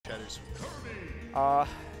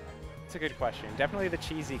It's a good question. Definitely the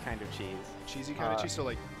cheesy kind of cheese. Cheesy kind of cheese, so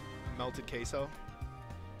like melted queso,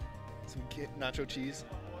 some nacho cheese.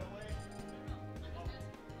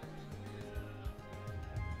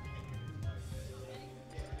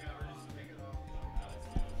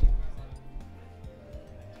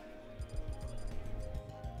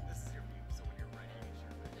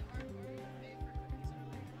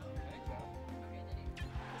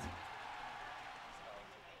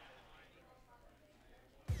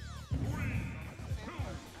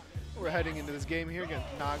 We're heading into this game here against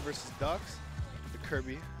NoG versus Ducks. The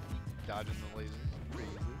Kirby dodging the laser pretty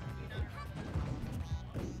easily.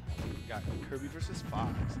 Got Kirby versus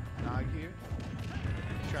Fox. NoG here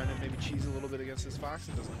trying to maybe cheese a little bit against this Fox.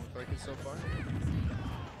 It doesn't look like it so far.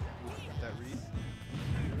 That read.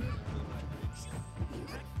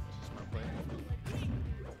 Smart play.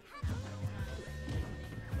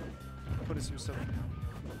 Putting some stuff,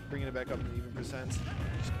 bringing it back up in the even percents.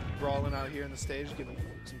 Just brawling out here in the stage, getting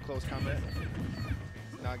some close combat.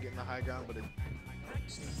 Not getting the high ground, but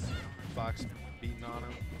Fox beating on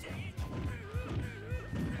him.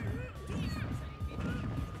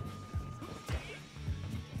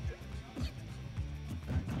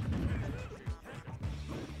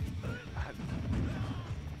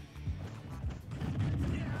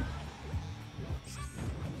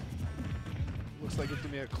 Looks like it's going to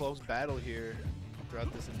be a close battle here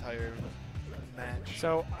throughout this entire match.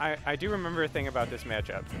 So I do remember a thing about this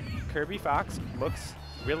matchup. Kirby Fox looks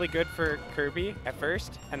really good for Kirby at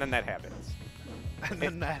first, and then that happens. And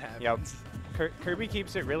then that happens. Yep. Kirby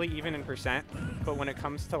keeps it really even in percent, but when it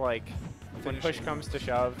comes to like, when push comes to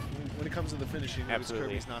shove. When it comes to the finishing,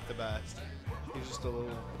 Kirby's not the best. He's just a little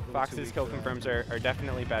Fox's kill confirms are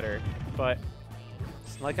definitely better, but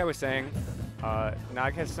like I was saying,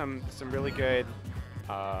 NoG has some really good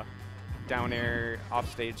down air,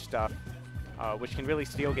 offstage stuff, which can really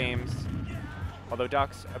steal games. Although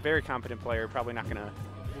Duck's a very competent player, probably not gonna.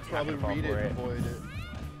 We'll probably read it and avoid it.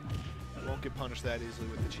 Won't get punished that easily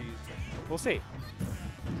with the cheese. We'll see.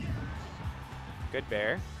 Good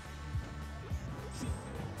bear.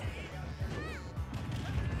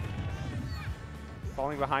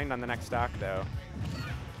 Falling behind on the next stock though.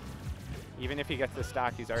 Even if he gets the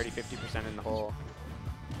stock, he's already 50% in the hole.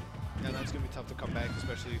 Yeah, that's going to be tough to come back,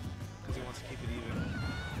 especially because he wants to keep it even.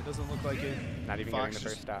 It doesn't look like it. Not even getting the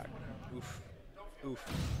first stock. Oof. Oof.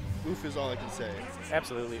 Oof is all I can say.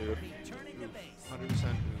 Absolutely oof. 100%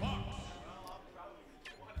 oof.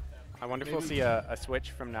 I wonder if we'll see a switch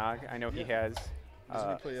from NoG. I know he has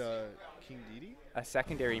Doesn't he play King Dedede? A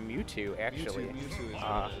secondary Mewtwo, actually.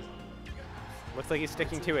 Mewtwo is looks like he's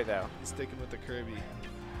sticking to it, though. He's sticking with the Kirby.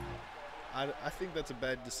 I think that's a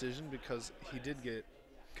bad decision because he did get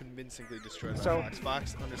convincingly destroyed by Fox.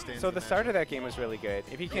 Fox understands. So the start of that game was really good.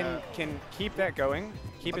 If he can keep that going,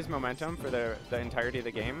 keep his momentum for the entirety of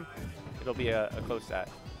the game, it'll be a close set.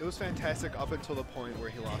 It was fantastic up until the point where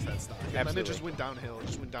he lost that stock. And then it just went downhill. It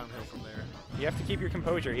just went downhill from there. You have to keep your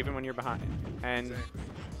composure even when you're behind. And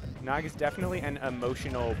NoG is definitely an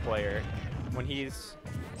emotional player. When he's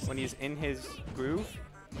in his groove,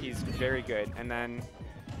 he's very good. And then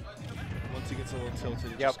once he gets a little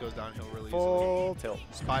tilted, it just goes downhill really easily. Full tilt.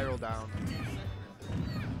 Spiral down.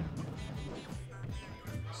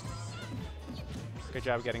 Good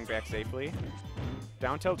job getting back safely.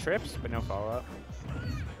 Down tilt trips, but no follow-up.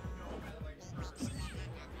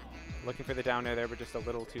 Looking for the down air there, but just a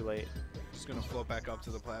little too late. Just going to float back up to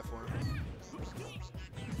the platform.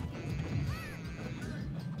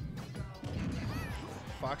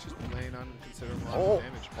 Fox just laying on considerable amount of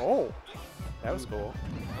damage. Oh, that was cool.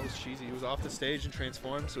 That was cheesy. He was off the stage and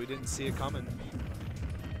transformed, so he didn't see it coming.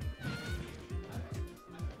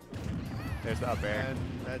 There's the up air. And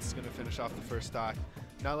that's going to finish off the first stock.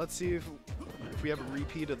 Now let's see if we have a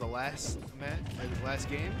repeat of the last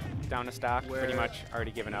game. Down a stock, pretty much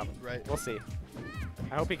already given up. Right. We'll see.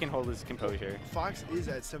 I hope he can hold his composure. Fox is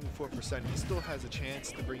at 74%. He still has a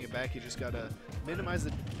chance to bring it back. He just got to minimize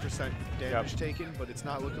the percent damage taken, but it's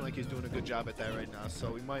not looking like he's doing a good job at that right now.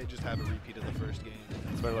 So we might just have a repeat of the first game.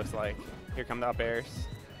 That's what it looks like. Here come the up airs.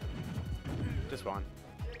 Just one.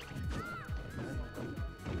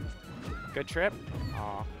 Good trip.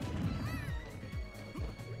 Aw.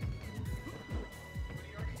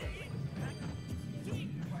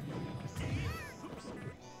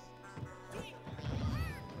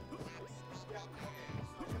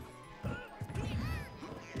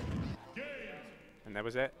 And that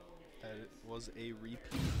was it. That was a repeat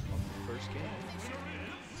of the first game.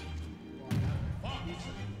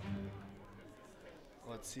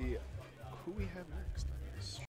 Let's see who we have next.